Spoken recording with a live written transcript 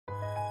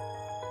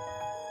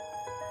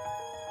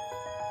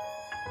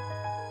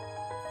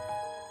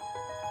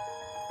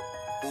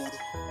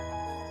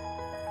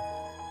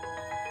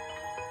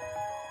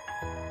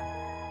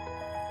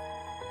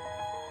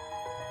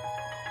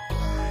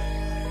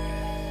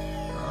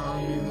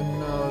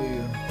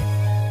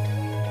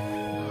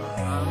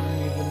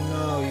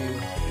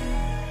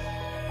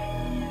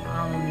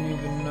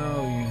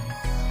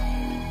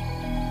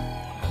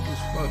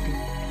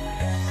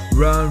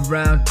Run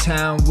round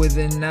town with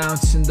an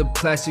ounce in the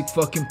plastic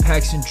fucking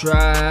packs and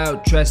dry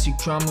out. Drastic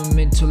drama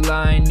mental,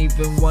 I ain't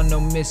even want no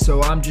miss,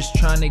 so I'm just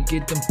trying to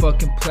get them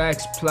fucking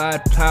plaques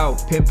plied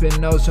pout.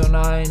 Pimpin' ozone,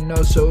 I ain't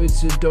know, so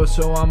it's a door,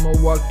 so I'ma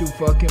walk through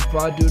fucking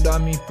far, dude. I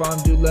mean farm,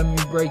 dude, let me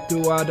break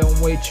through. I don't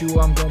wait you,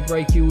 I'm gon'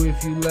 break you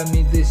if you let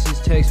me. This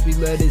is text, we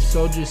let it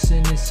soldiers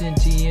send a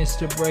sentience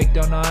to break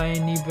down. I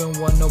ain't even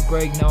want no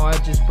break, now I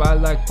just buy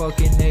like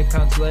fucking 8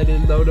 pounds, let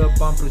it load up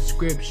on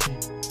prescription.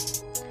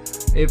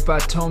 If I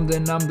told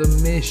them, then I'm the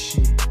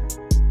mission.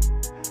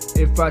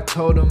 If I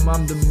told them,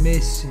 I'm the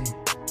missing.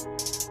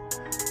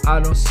 I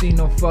don't see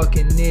no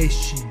fucking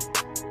issue.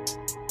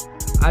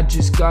 I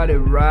just got it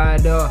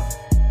right up.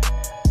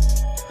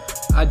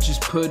 I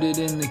just put it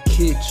in the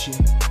kitchen.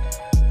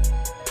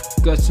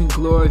 Guts and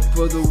glory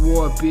for the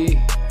war, B.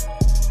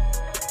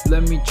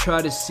 Let me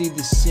try to see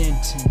the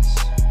sentence.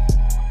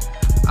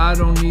 I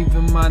don't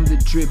even mind the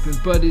dripping,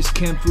 but it's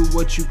chem food.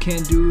 What you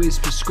can do is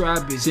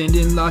prescribe it.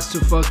 Sending lots to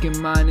fucking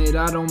mind it.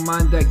 I don't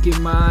mind that, get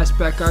my eyes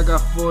back. I got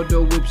 4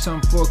 door whips,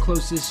 I'm 4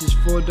 close. This is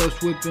 4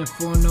 dose whipping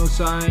 4 notes.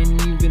 I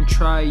ain't even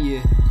try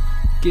yet.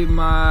 Get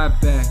my eye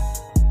back.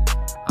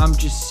 I'm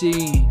just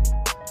seeing.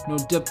 No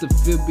depth of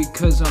field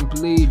because I'm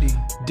bleeding.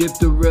 Dip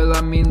the real,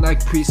 I mean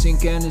like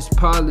precinct and it's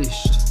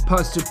polished.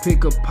 Pasta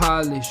pick up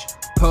polish.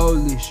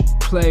 Polish,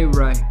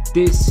 playwright,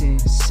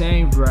 dissing,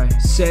 same right,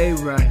 say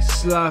right,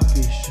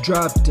 sloppish,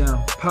 drop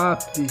down,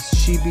 pop this,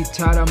 she be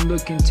tight, I'm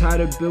looking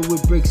tighter, build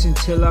with bricks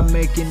until I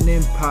make an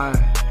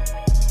empire.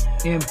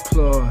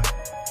 Implore,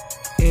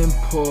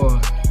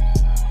 import,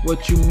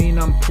 what you mean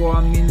I'm poor,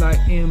 I mean like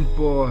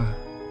import,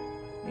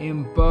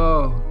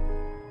 embolden,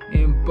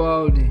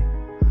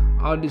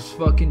 all this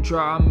fucking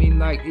draw, I mean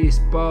like it's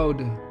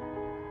bolder,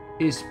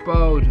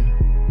 exploder,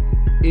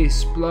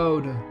 it's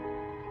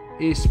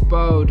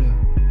bolder.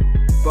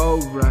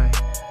 Both right,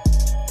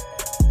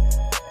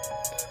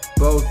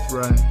 both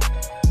right.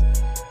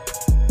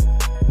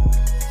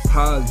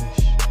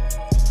 Polish.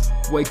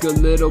 Wake a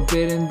little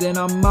bit and then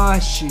I'm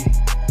mosh it.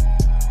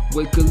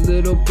 Wake a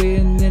little bit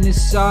and then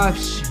it's soft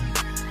shit.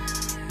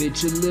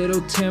 Bitch a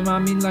little Tim, I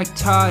mean like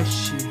top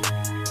shit.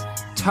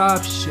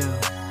 Top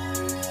shelf,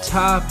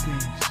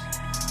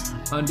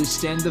 toppings.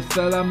 Understand the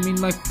fell, I mean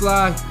like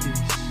block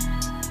this.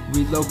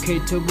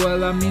 Relocate to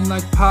well, I mean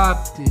like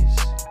pop this.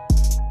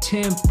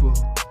 Temple.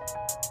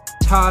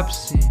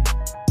 Tops in,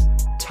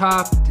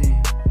 topped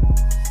in,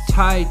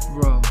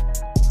 tightrope,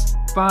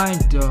 fine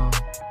dough,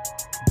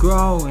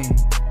 growing,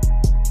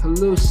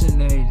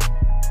 hallucinating,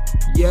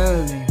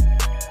 yelling,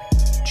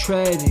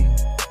 treading,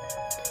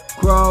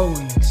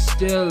 growing,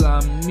 still I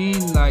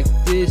mean like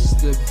this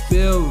the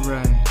bill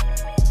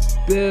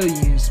right,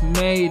 billions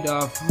made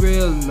off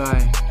real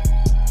life,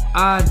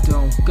 I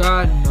don't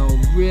got no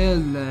real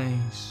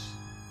lanes.